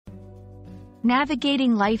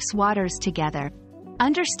navigating life's waters together,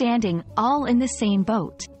 understanding all in the same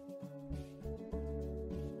boat.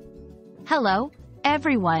 Hello,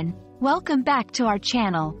 everyone. Welcome back to our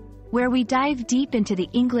channel, where we dive deep into the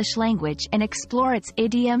English language and explore its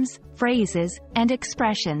idioms, phrases, and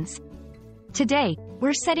expressions. Today,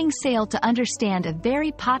 we're setting sail to understand a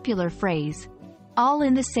very popular phrase, all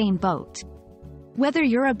in the same boat. Whether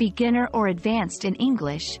you're a beginner or advanced in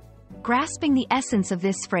English, grasping the essence of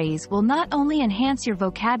this phrase will not only enhance your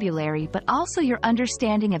vocabulary but also your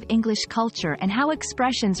understanding of English culture and how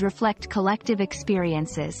expressions reflect collective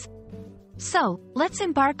experiences. So, let's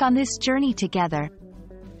embark on this journey together.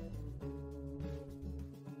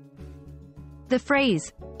 The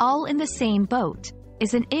phrase, all in the same boat,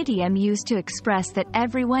 is an idiom used to express that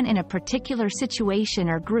everyone in a particular situation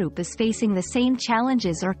or group is facing the same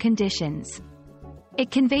challenges or conditions. It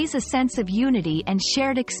conveys a sense of unity and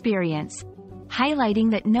shared experience, highlighting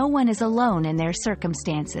that no one is alone in their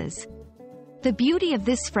circumstances. The beauty of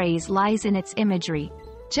this phrase lies in its imagery.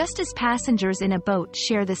 Just as passengers in a boat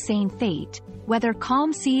share the same fate, whether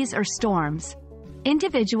calm seas or storms,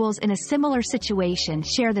 individuals in a similar situation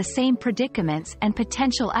share the same predicaments and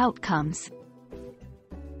potential outcomes.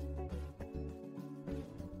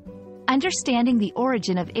 Understanding the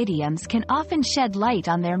origin of idioms can often shed light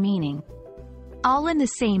on their meaning. All in the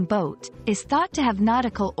same boat is thought to have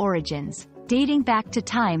nautical origins, dating back to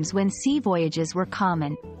times when sea voyages were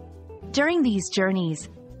common. During these journeys,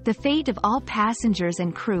 the fate of all passengers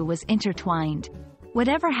and crew was intertwined.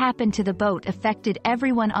 Whatever happened to the boat affected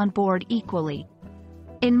everyone on board equally.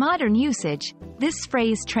 In modern usage, this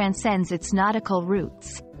phrase transcends its nautical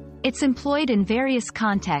roots. It's employed in various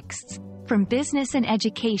contexts, from business and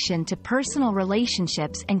education to personal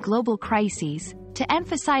relationships and global crises, to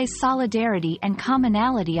emphasize solidarity and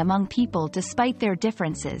commonality among people despite their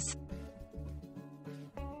differences.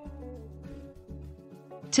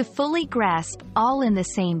 To fully grasp all in the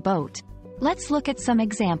same boat, let's look at some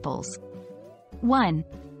examples. 1.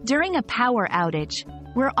 During a power outage,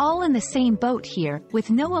 we're all in the same boat here, with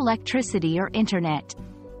no electricity or internet.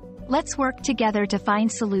 Let's work together to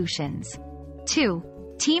find solutions. 2.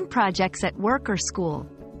 Team projects at work or school.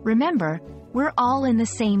 Remember, we're all in the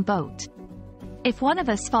same boat. If one of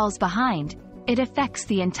us falls behind, it affects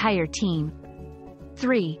the entire team.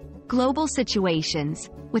 3. Global situations.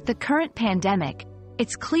 With the current pandemic,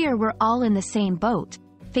 it's clear we're all in the same boat,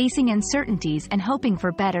 facing uncertainties and hoping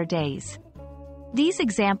for better days. These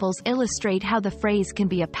examples illustrate how the phrase can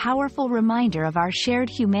be a powerful reminder of our shared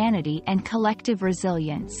humanity and collective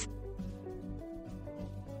resilience.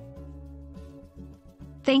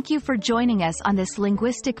 Thank you for joining us on this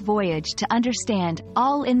linguistic voyage to understand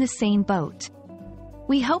all in the same boat.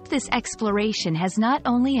 We hope this exploration has not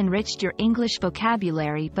only enriched your English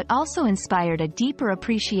vocabulary but also inspired a deeper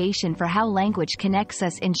appreciation for how language connects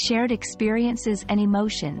us in shared experiences and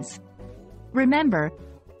emotions. Remember,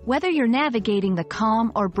 whether you're navigating the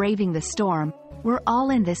calm or braving the storm, we're all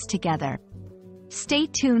in this together. Stay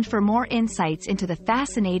tuned for more insights into the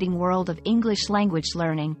fascinating world of English language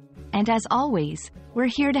learning, and as always, we're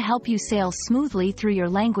here to help you sail smoothly through your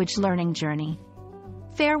language learning journey.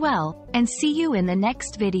 Farewell, and see you in the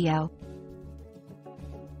next video.